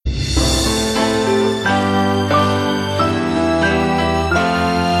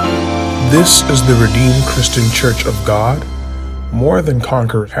This is the Redeemed Christian Church of God, More Than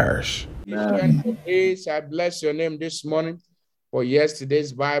Conqueror Parish. Praise, I bless your name this morning for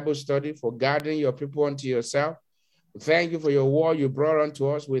yesterday's Bible study, for gathering your people unto yourself. Thank you for your word you brought unto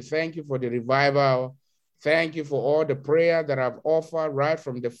us. We thank you for the revival. Thank you for all the prayer that I've offered right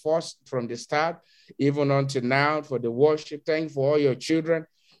from the start, even until now, for the worship. Thank you for all your children.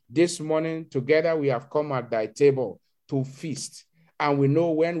 This morning, together, we have come at thy table to feast. And we know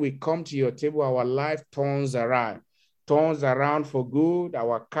when we come to your table, our life turns around for good.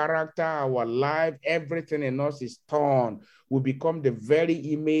 Our character, our life, everything in us is turned. We become the very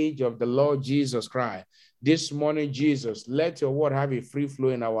image of the Lord Jesus Christ. This morning, Jesus, let your word have a free flow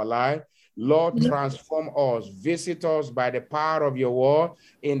in our life. Lord, transform us, visit us by the power of your word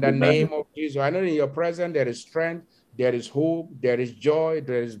in the name of Jesus. I know in your presence there is strength, there is hope, there is joy,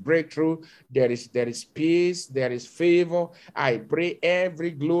 there is breakthrough, there is peace, there is favor. I pray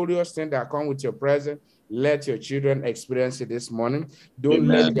every glorious thing that comes with your presence, let your children experience it this morning. Don't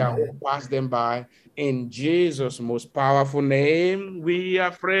let their hope pass them by. In Jesus' most powerful name, we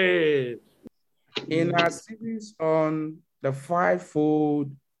are prayed. In our series on the fivefold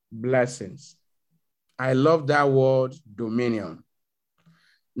blessings, I love that word, dominion.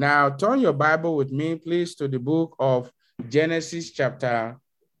 Now, turn your Bible with me, please, to the book of Genesis chapter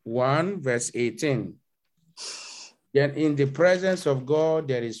 1, verse 18. Then in the presence of God,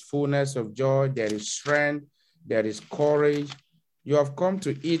 there is fullness of joy, there is strength, there is courage. You have come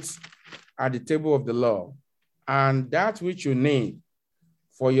to eat at the table of the Lord. And that which you need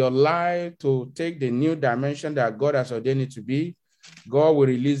for your life to take the new dimension that God has ordained it to be, God will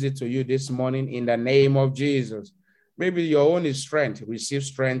release it to you this morning in the name of Jesus. Maybe your own is strength. Receive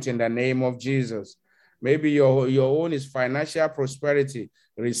strength in the name of Jesus. Maybe your own is financial prosperity.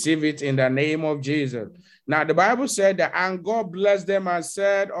 Receive it in the name of Jesus. Now, the Bible said that, and God blessed them and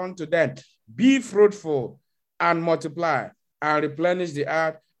said unto them, be fruitful and multiply and replenish the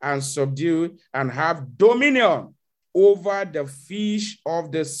earth and subdue and have dominion over the fish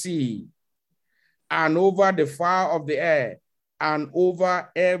of the sea and over the fowl of the air and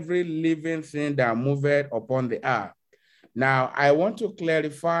over every living thing that moveth upon the earth. Now, I want to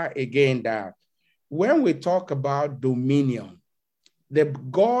clarify again that when we talk about dominion,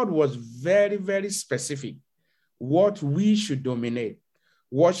 God was very, very specific what we should dominate.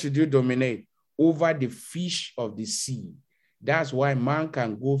 What should you dominate? Over the fish of the sea. That's why man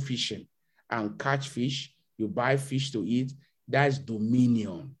can go fishing and catch fish. You buy fish to eat. That's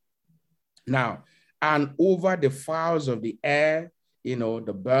dominion. Now, and over the fowls of the air,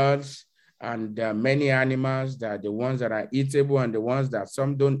 the birds and many animals, that the ones that are eatable and the ones that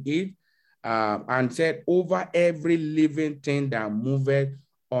some don't eat, and said over every living thing that moveth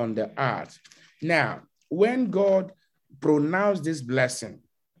on the earth. Now, when God pronounced this blessing,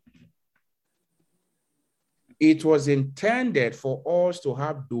 it was intended for us to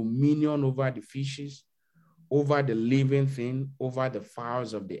have dominion over the fishes, over the living thing, over the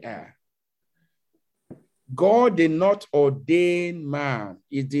fowls of the air. God did not ordain man.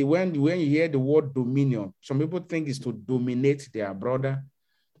 When you hear the word dominion, some people think it's to dominate their brother,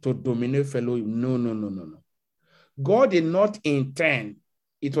 to dominate fellow. No. God did not intend.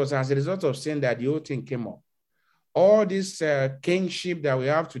 It was as a result of sin that the whole thing came up. All this kingship that we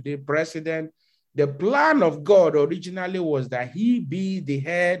have today, president, the plan of God originally was that he be the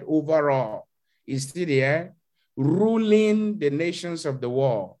head over all. He's still there, ruling the nations of the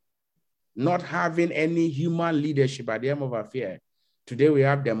world, not having any human leadership at the end of affair. Today we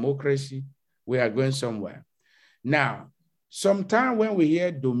have democracy. We are going somewhere. Now, sometimes when we hear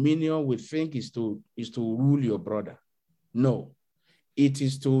dominion, we think is to rule your brother. No, it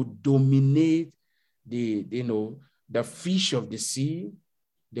is to dominate the fish of the sea,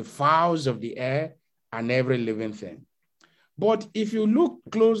 the fowls of the air, and every living thing. But if you look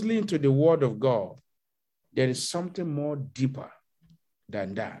closely into the word of God, there is something more deeper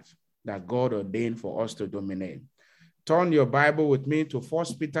than that God ordained for us to dominate. Turn your Bible with me to 1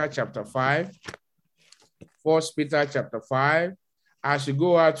 Peter chapter 5. 1 Peter chapter 5. As you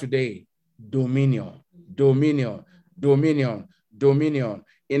go out today, dominion. In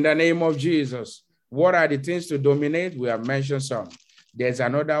the name of Jesus. What are the things to dominate? We have mentioned some. There's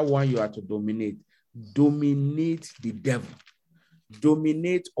another one you are to dominate. Dominate the devil.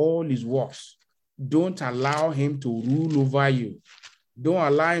 Dominate all his works. Don't allow him to rule over you. Don't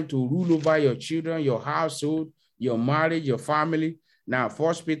allow him to rule over your children, your household, your marriage, your family. Now,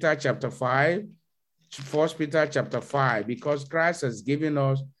 1 Peter chapter 5, because Christ has given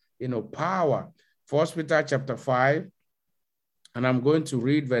us, power. 1 Peter chapter 5, and I'm going to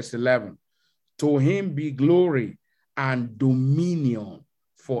read verse 11. To him be glory and dominion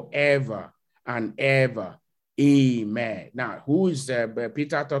forever and ever. Amen. Now, who is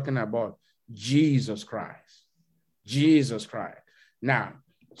Peter talking about? Jesus Christ. Jesus Christ. Now,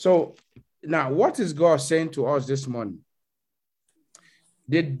 what is God saying to us this morning?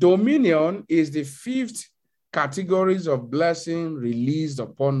 The dominion is the fifth categories of blessing released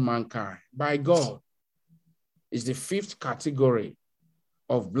upon mankind by God. It's the fifth category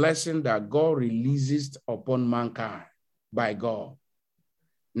of blessing that God releases upon mankind by God.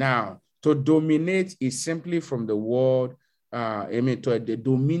 Now, to dominate is simply from the word, the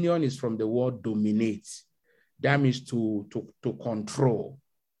dominion is from the word dominate. That means to control,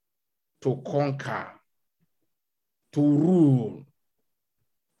 to conquer, to rule,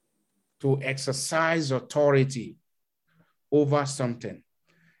 to exercise authority over something.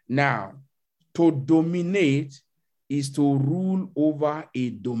 Now, to dominate is to rule over a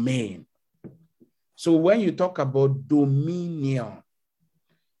domain. So when you talk about dominion,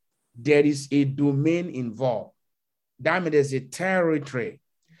 there is a domain involved. That means there's a territory.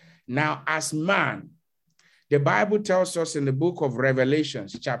 Now, as man, the Bible tells us in the book of Revelation,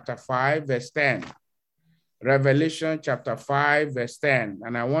 chapter 5, verse 10. Revelation chapter 5, verse 10.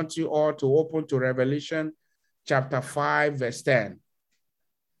 And I want you all to open to Revelation chapter 5, verse 10.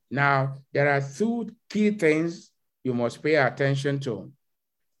 Now, there are two key things you must pay attention to.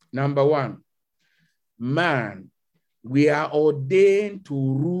 Number one, man, we are ordained to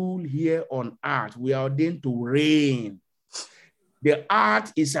rule here on earth. We are ordained to reign. The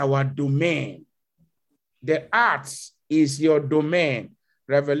earth is our domain. The earth is your domain.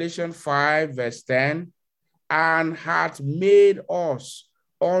 Revelation 5, verse 10. And hath made us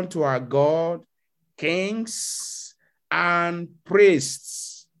unto our God kings and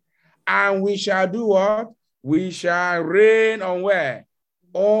priests. And we shall do what? We shall reign on where?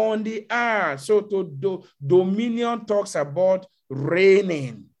 On the earth. So dominion talks about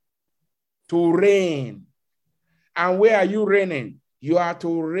reigning. To reign. And where are you reigning? You are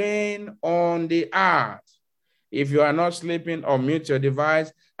to reign on the earth. If you are not sleeping, unmute your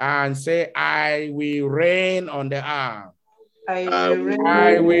device and say, I will reign on the earth.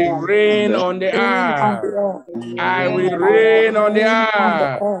 I will reign on the earth. I will reign on the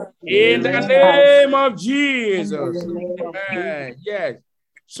earth. In the name of Jesus. Yes.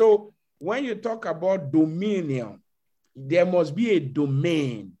 So when you talk about dominion, there must be a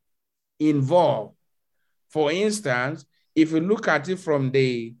domain involved. For instance, if you look at it from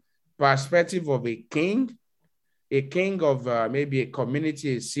the perspective of a king of maybe a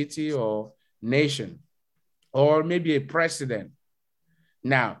community, a city, or nation, or maybe a president.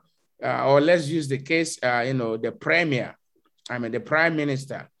 Now, or let's use the case, the premier, the prime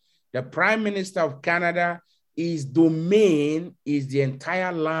minister. The prime minister of Canada, his domain is the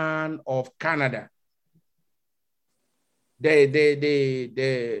entire land of Canada. The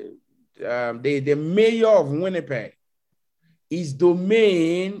mayor of Winnipeg, his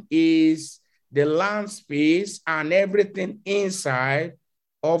domain is the land space and everything inside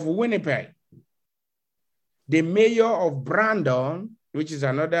of Winnipeg. The mayor of Brandon, which is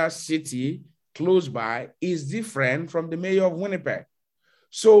another city close by, is different from the mayor of Winnipeg.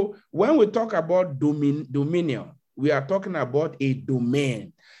 So when we talk about dominion, we are talking about a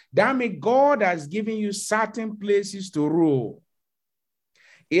domain. That means God has given you certain places to rule.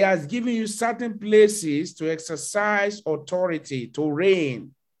 He has given you certain places to exercise authority, to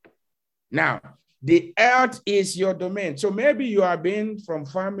reign. Now, the earth is your domain. So maybe you have been from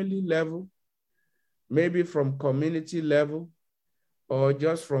family level, maybe from community level, or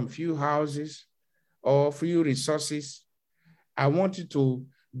just from few houses or few resources. I want you to,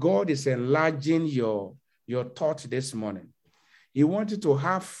 God is enlarging your thought this morning. He wants you to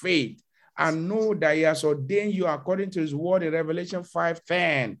have faith and know that he has ordained you according to his word in Revelation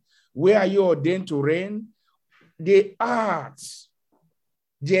 5:10. Where are you ordained to reign? The earth.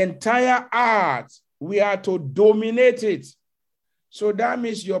 The entire earth, we are to dominate it. So that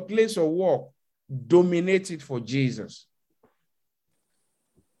means your place of work, dominate it for Jesus.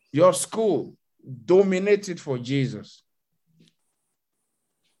 Your school, dominate it for Jesus.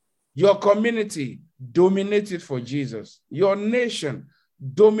 Your community, dominate it for Jesus. Your nation,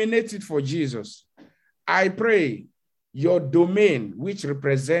 dominate it for Jesus. I pray your domain, which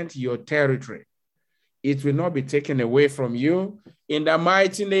represents your territory, it will not be taken away from you in the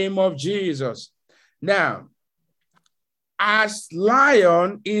mighty name of Jesus. Now, as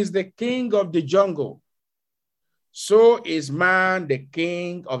lion is the king of the jungle, so is man the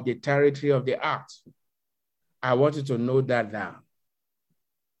king of the territory of the earth. I want you to know that now.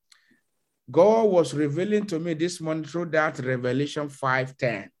 God was revealing to me this morning through that Revelation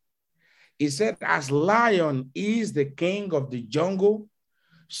 5:10. He said, as lion is the king of the jungle,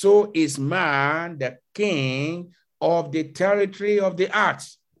 so is man the king of the territory of the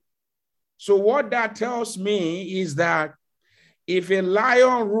earth. So what that tells me is that if a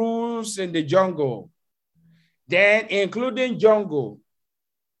lion rules in the jungle, then including jungle,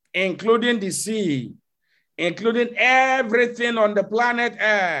 including the sea, including everything on the planet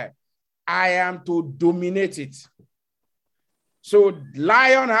Earth, I am to dominate it. So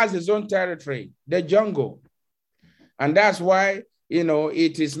lion has his own territory, the jungle. And that's why,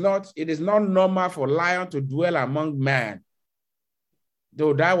 it is not normal for lion to dwell among man.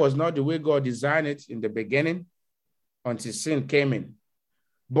 Though that was not the way God designed it in the beginning until sin came in.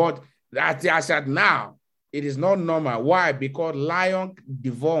 But as at now, it is not normal. Why? Because lion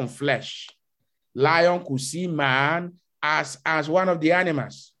devour flesh. Lion could see man as one of the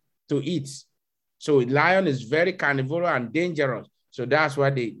animals to eat. So lion is very carnivorous and dangerous. So that's why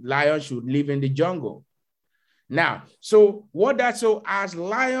the lion should live in the jungle. Now, so as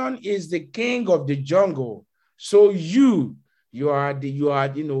lion is the king of the jungle, so you are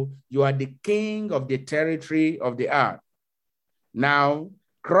the king of the territory of the earth. Now,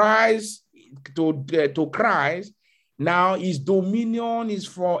 Christ, to Christ, now his dominion is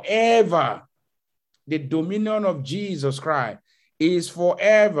forever. The dominion of Jesus Christ is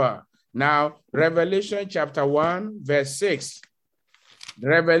forever. Now, Revelation chapter 1, verse 6.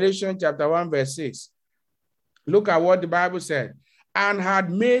 Revelation chapter 1, verse 6. Look at what the Bible said. And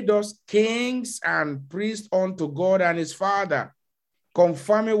had made us kings and priests unto God and his Father,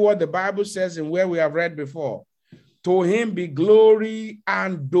 confirming what the Bible says and where we have read before. To him be glory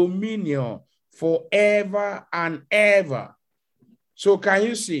and dominion forever and ever. So can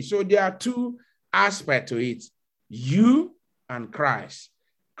you see? So there are two aspects to it. You and Christ.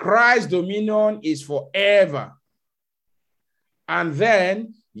 Christ's dominion is forever. And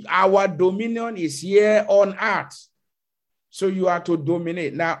then our dominion is here on earth. So you are to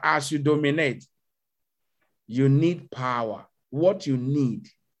dominate. Now, as you dominate, you need power. What you need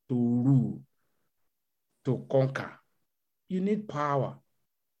to rule, to conquer. You need power.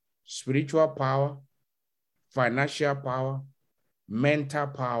 Spiritual power, financial power, mental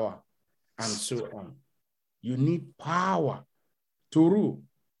power, and so on. You need power to rule.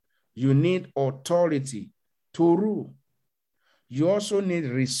 You need authority to rule. You also need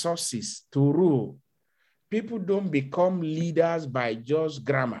resources to rule. People don't become leaders by just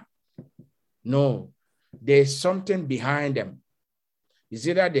grammar. No, there's something behind them. Is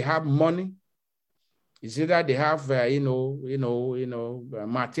it that they have money? Is it that they have,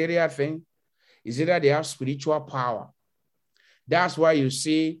 material thing? Is it that they have spiritual power? That's why you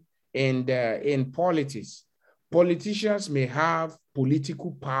see in politics, politicians may have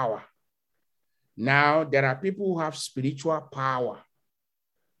political power. Now, there are people who have spiritual power.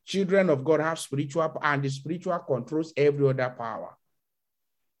 Children of God have spiritual power, and the spiritual controls every other power.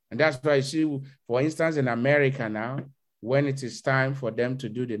 And that's why you see, for instance, in America now, when it is time for them to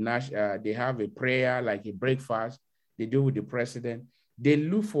do they have a prayer, like a breakfast, they do with the president, they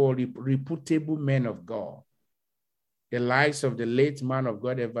look for reputable men of God. The likes of the late man of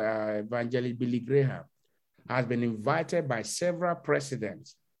God, Evangelist Billy Graham, has been invited by several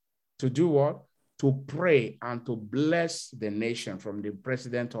presidents to do what? To pray and to bless the nation from the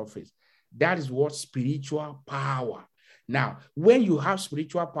president's office. That is what spiritual power. Now, when you have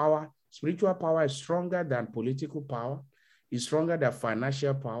spiritual power is stronger than political power, is stronger than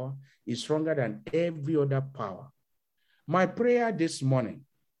financial power, is stronger than every other power. My prayer this morning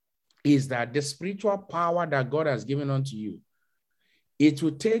is that the spiritual power that God has given unto you, it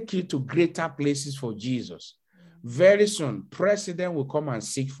will take you to greater places for Jesus. Very soon, president will come and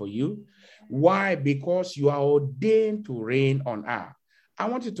seek for you. Why? Because you are ordained to reign on earth. I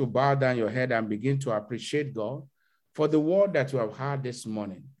want you to bow down your head and begin to appreciate God for the word that you have heard this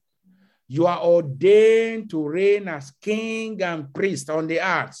morning. You are ordained to reign as king and priest on the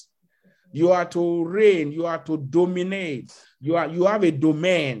earth. You are to reign. You are to dominate. You have a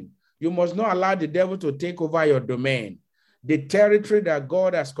domain. You must not allow the devil to take over your domain, the territory that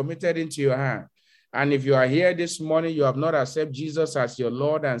God has committed into your hand. And if you are here this morning, you have not accepted Jesus as your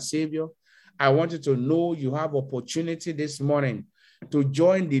Lord and Savior, I want you to know you have opportunity this morning to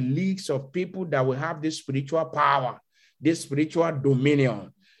join the leagues of people that will have this spiritual power, this spiritual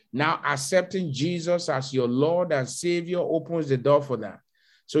dominion. Now, accepting Jesus as your Lord and Savior opens the door for that.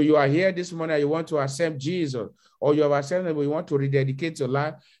 So you are here this morning, you want to accept Jesus, or you have accepted, but you want to rededicate your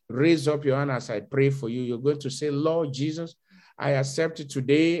life, raise up your hand as I pray for you. You're going to say, Lord Jesus, I accept you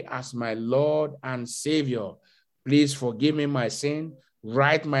today as my Lord and Savior. Please forgive me my sin.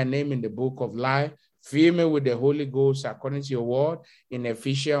 Write my name in the book of life. Fill me with the Holy Ghost according to your word in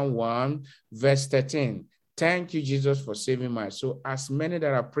Ephesians 1, verse 13. Thank you, Jesus, for saving my soul. As many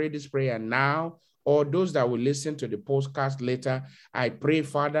that have prayed this prayer now, or those that will listen to the podcast later, I pray,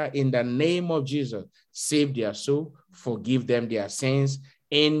 Father, in the name of Jesus, save their soul, forgive them their sins.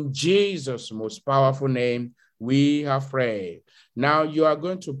 In Jesus' most powerful name, we have prayed. Now you are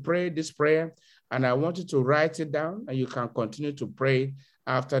going to pray this prayer, and I want you to write it down, and you can continue to pray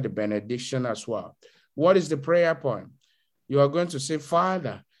after the benediction as well. What is the prayer point? You are going to say,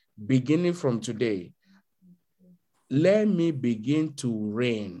 Father, beginning from today, let me begin to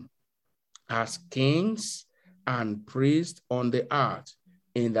reign as kings and priests on the earth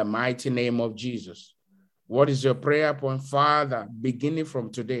in the mighty name of Jesus. What is your prayer point? Father, beginning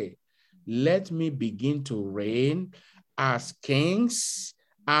from today, let me begin to reign as kings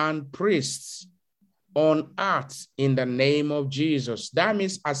and priests on earth in the name of Jesus. That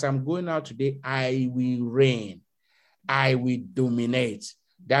means as I'm going out today, I will reign. I will dominate.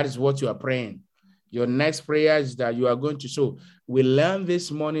 That is what you are praying. Your next prayer is that you are going to show. We learned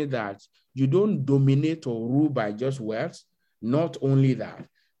this morning that you don't dominate or rule by just words. Not only that,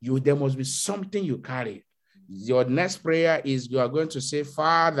 there must be something you carry. Your next prayer is you are going to say,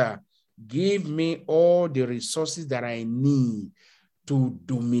 Father, give me all the resources that I need to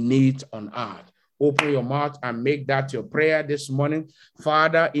dominate on earth. Open your mouth and make that your prayer this morning.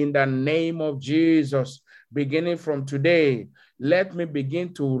 Father, in the name of Jesus, beginning from today, let me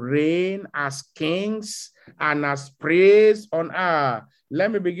begin to reign as kings and as priests on earth.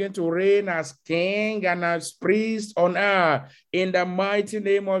 Let me begin to reign as king and as priest on earth. In the mighty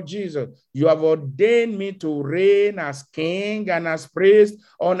name of Jesus, you have ordained me to reign as king and as priest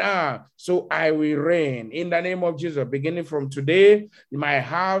on earth. So I will reign in the name of Jesus. Beginning from today, my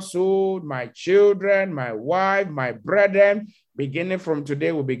household, my children, my wife, my brethren, beginning from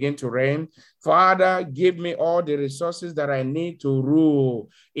today, we begin to reign. Father, give me all the resources that I need to rule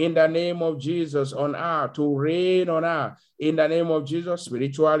in the name of Jesus on earth, to reign on earth. In the name of Jesus,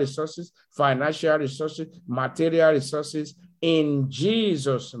 spiritual resources, financial resources, material resources. In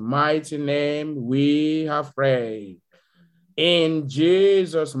Jesus' mighty name, we have prayed. In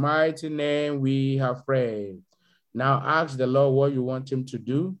Jesus' mighty name, we have prayed. Now ask the Lord what you want him to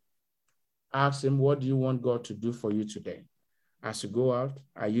do. Ask him, what do you want God to do for you today? As you go out,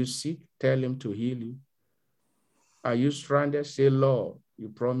 are you sick? Tell him to heal you. Are you stranded? Say, Lord, you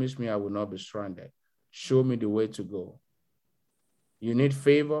promised me I will not be stranded. Show me the way to go. You need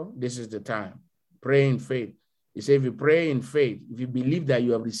favor? This is the time. Pray in faith. He said, if you pray in faith, if you believe that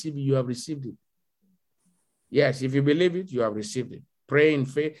you have received it, you have received it. Yes, if you believe it, you have received it. Pray in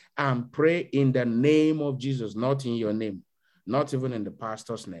faith and pray in the name of Jesus, not in your name, not even in the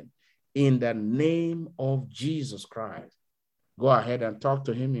pastor's name. In the name of Jesus Christ. Go ahead and talk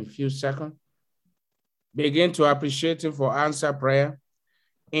to him in a few seconds. Begin to appreciate him for answer prayer.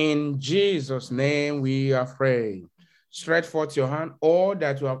 In Jesus' name we are praying. Stretch forth your hand. All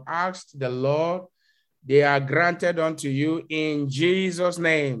that you have asked the Lord, they are granted unto you in Jesus'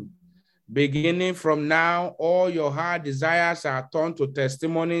 name. Beginning from now, all your heart desires are turned to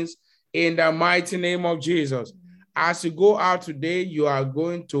testimonies in the mighty name of Jesus. As you go out today, you are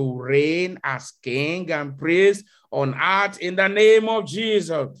going to reign as king and priest on earth in the name of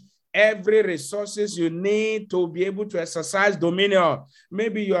Jesus. Every resources you need to be able to exercise dominion.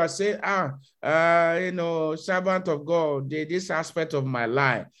 Maybe you are saying, servant of God, this aspect of my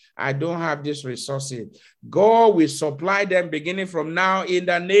life, I don't have these resources. God will supply them beginning from now in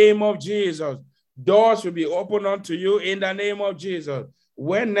the name of Jesus. Doors will be opened unto you in the name of Jesus.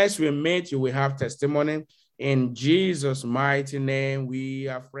 When next we meet, you will have testimony. In Jesus' mighty name, we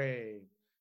are praying.